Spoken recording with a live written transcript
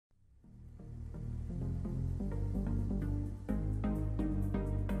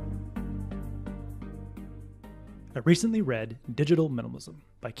I recently read Digital Minimalism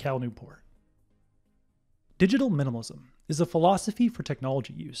by Cal Newport. Digital minimalism is a philosophy for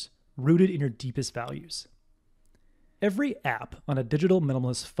technology use rooted in your deepest values. Every app on a digital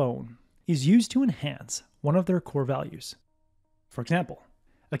minimalist phone is used to enhance one of their core values. For example,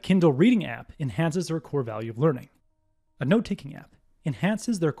 a Kindle reading app enhances their core value of learning. A note-taking app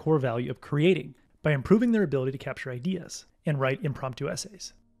enhances their core value of creating by improving their ability to capture ideas and write impromptu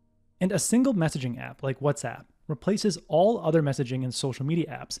essays. And a single messaging app like WhatsApp replaces all other messaging and social media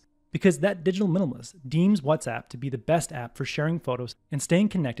apps because that digital minimalist deems WhatsApp to be the best app for sharing photos and staying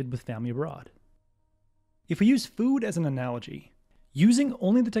connected with family abroad. If we use food as an analogy, using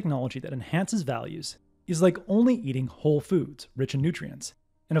only the technology that enhances values is like only eating whole foods rich in nutrients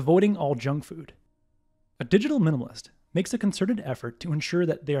and avoiding all junk food. A digital minimalist makes a concerted effort to ensure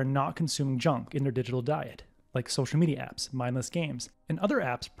that they are not consuming junk in their digital diet, like social media apps, mindless games, and other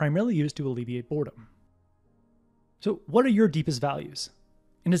apps primarily used to alleviate boredom. So what are your deepest values?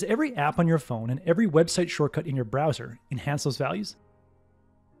 And does every app on your phone and every website shortcut in your browser enhance those values?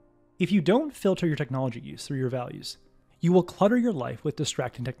 If you don't filter your technology use through your values, you will clutter your life with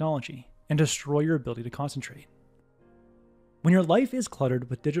distracting technology and destroy your ability to concentrate. When your life is cluttered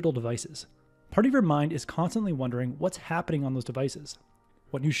with digital devices, part of your mind is constantly wondering what's happening on those devices.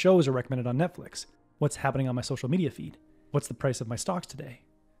 What new shows are recommended on Netflix? What's happening on my social media feed? What's the price of my stocks today?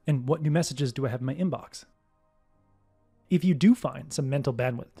 And what new messages do I have in my inbox? If you do find some mental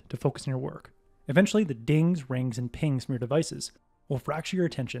bandwidth to focus on your work, eventually the dings, rings, and pings from your devices will fracture your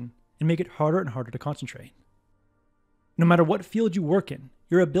attention and make it harder and harder to concentrate. No matter what field you work in,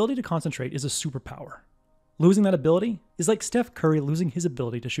 your ability to concentrate is a superpower. Losing that ability is like Steph Curry losing his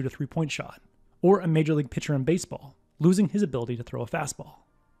ability to shoot a three-point shot, or a major league pitcher in baseball losing his ability to throw a fastball.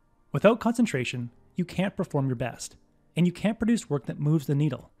 Without concentration, you can't perform your best, and you can't produce work that moves the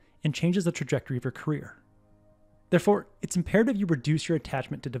needle and changes the trajectory of your career. Therefore, it's imperative you reduce your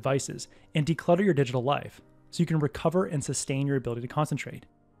attachment to devices and declutter your digital life so you can recover and sustain your ability to concentrate.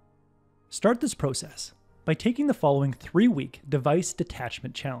 Start this process by taking the following 3-week device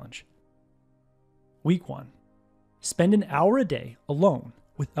detachment challenge. Week 1. Spend an hour a day alone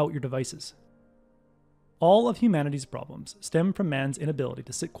without your devices. All of humanity's problems stem from man's inability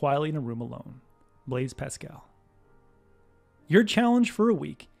to sit quietly in a room alone. Blaise Pascal. Your challenge for a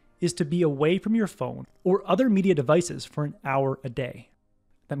week is to be away from your phone or other media devices for an hour a day.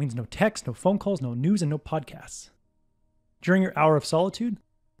 That means no text, no phone calls, no news, and no podcasts. During your hour of solitude,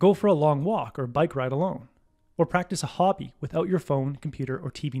 go for a long walk or bike ride alone, or practice a hobby without your phone, computer, or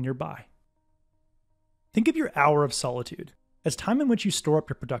TV nearby. Think of your hour of solitude as time in which you store up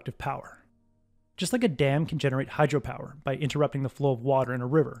your productive power. Just like a dam can generate hydropower by interrupting the flow of water in a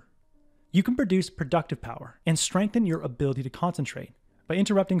river, you can produce productive power and strengthen your ability to concentrate by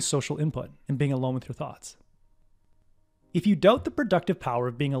interrupting social input and being alone with your thoughts. If you doubt the productive power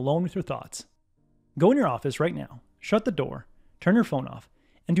of being alone with your thoughts, go in your office right now, shut the door, turn your phone off,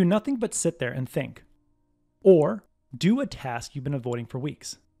 and do nothing but sit there and think. Or do a task you've been avoiding for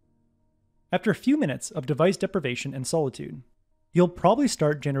weeks. After a few minutes of device deprivation and solitude, you'll probably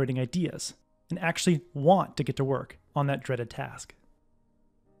start generating ideas and actually want to get to work on that dreaded task.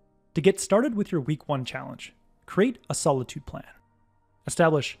 To get started with your week 1 challenge, create a solitude plan.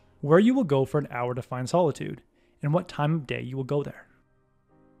 Establish where you will go for an hour to find solitude and what time of day you will go there.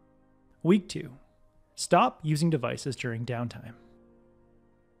 Week 2. Stop using devices during downtime.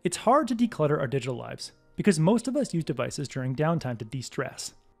 It's hard to declutter our digital lives because most of us use devices during downtime to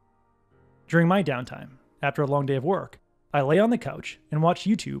de-stress. During my downtime, after a long day of work, I lay on the couch and watch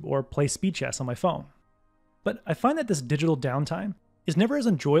YouTube or play speed chess on my phone. But I find that this digital downtime is never as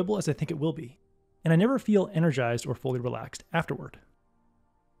enjoyable as I think it will be, and I never feel energized or fully relaxed afterward.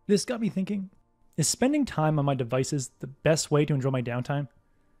 This got me thinking, is spending time on my devices the best way to enjoy my downtime?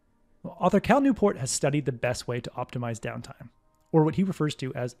 Well, author Cal Newport has studied the best way to optimize downtime, or what he refers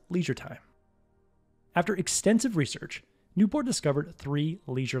to as leisure time. After extensive research, Newport discovered 3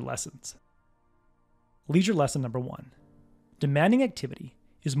 leisure lessons. Leisure lesson number 1. Demanding activity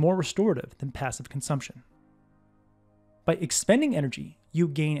is more restorative than passive consumption. By expending energy, you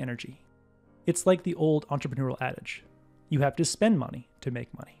gain energy. It's like the old entrepreneurial adage, you have to spend money to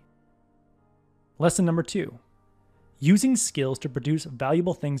make money. Lesson number 2. Using skills to produce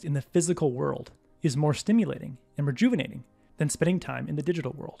valuable things in the physical world is more stimulating and rejuvenating than spending time in the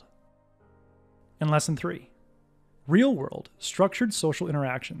digital world. And lesson 3. Real-world, structured social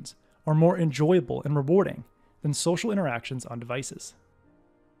interactions are more enjoyable and rewarding than social interactions on devices.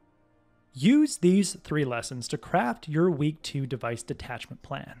 Use these 3 lessons to craft your week 2 device detachment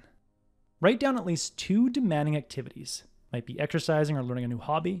plan. Write down at least 2 demanding activities, might be exercising or learning a new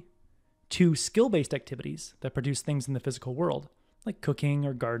hobby, 2 skill-based activities that produce things in the physical world, like cooking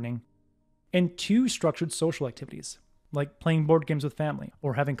or gardening, and 2 structured social activities, like playing board games with family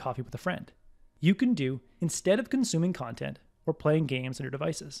or having coffee with a friend, you can do instead of consuming content or playing games on your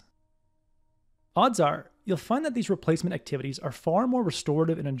devices. Odds are, you'll find that these replacement activities are far more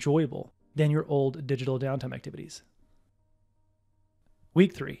restorative and enjoyable than your old digital downtime activities.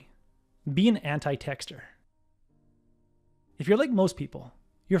 Week 3. Be an anti-texter. If you're like most people,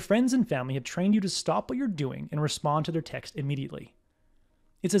 your friends and family have trained you to stop what you're doing and respond to their text immediately.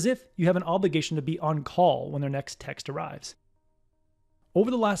 It's as if you have an obligation to be on call when their next text arrives. Over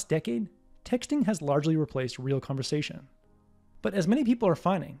the last decade, texting has largely replaced real conversation. But as many people are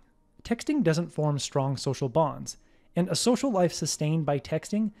finding, texting doesn't form strong social bonds, and a social life sustained by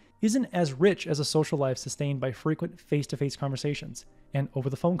texting isn't as rich as a social life sustained by frequent face-to-face conversations and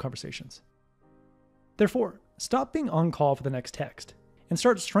over-the-phone conversations. Therefore, stop being on call for the next text and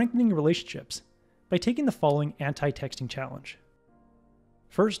start strengthening your relationships by taking the following anti-texting challenge.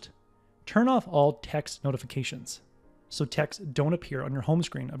 First, turn off all text notifications, so texts don't appear on your home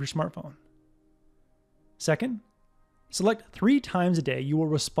screen of your smartphone. Second, select 3 times a day you will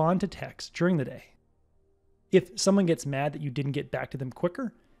respond to texts during the day. If someone gets mad that you didn't get back to them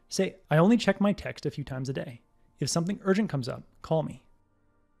quicker, say, I only check my text a few times a day. If something urgent comes up, call me.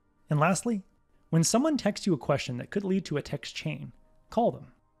 And lastly, when someone texts you a question that could lead to a text chain, call them.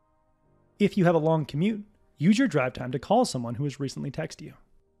 If you have a long commute, use your drive time to call someone who has recently texted you.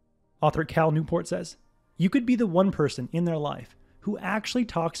 Author Cal Newport says, you could be the one person in their life who actually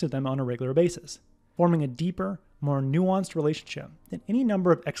talks to them on a regular basis, forming a deeper, more nuanced relationship than any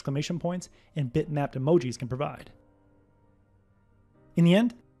number of exclamation points and bitmapped emojis can provide. In the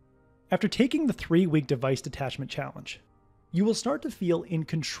end, after taking the 3-week device detachment challenge, you will start to feel in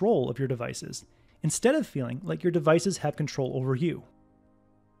control of your devices instead of feeling like your devices have control over you.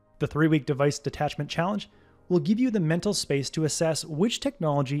 The 3-week device detachment challenge will give you the mental space to assess which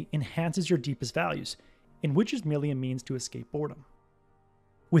technology enhances your deepest values and which is merely a means to escape boredom.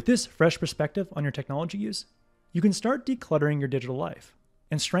 With this fresh perspective on your technology use, you can start decluttering your digital life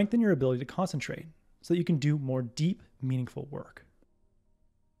and strengthen your ability to concentrate so that you can do more deep, meaningful work.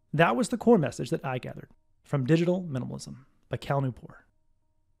 That was the core message that I gathered from Digital Minimalism by Cal Newport.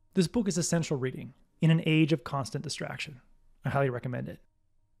 This book is essential reading in an age of constant distraction. I highly recommend it.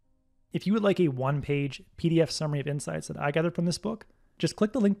 If you would like a 1-page PDF summary of insights that I gathered from this book, just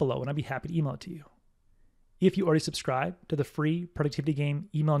click the link below and I'd be happy to email it to you. If you already subscribe to the free Productivity Game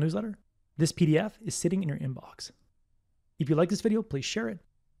email newsletter, this PDF is sitting in your inbox. If you like this video, please share it.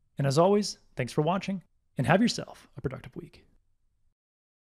 And as always, thanks for watching and have yourself a productive week.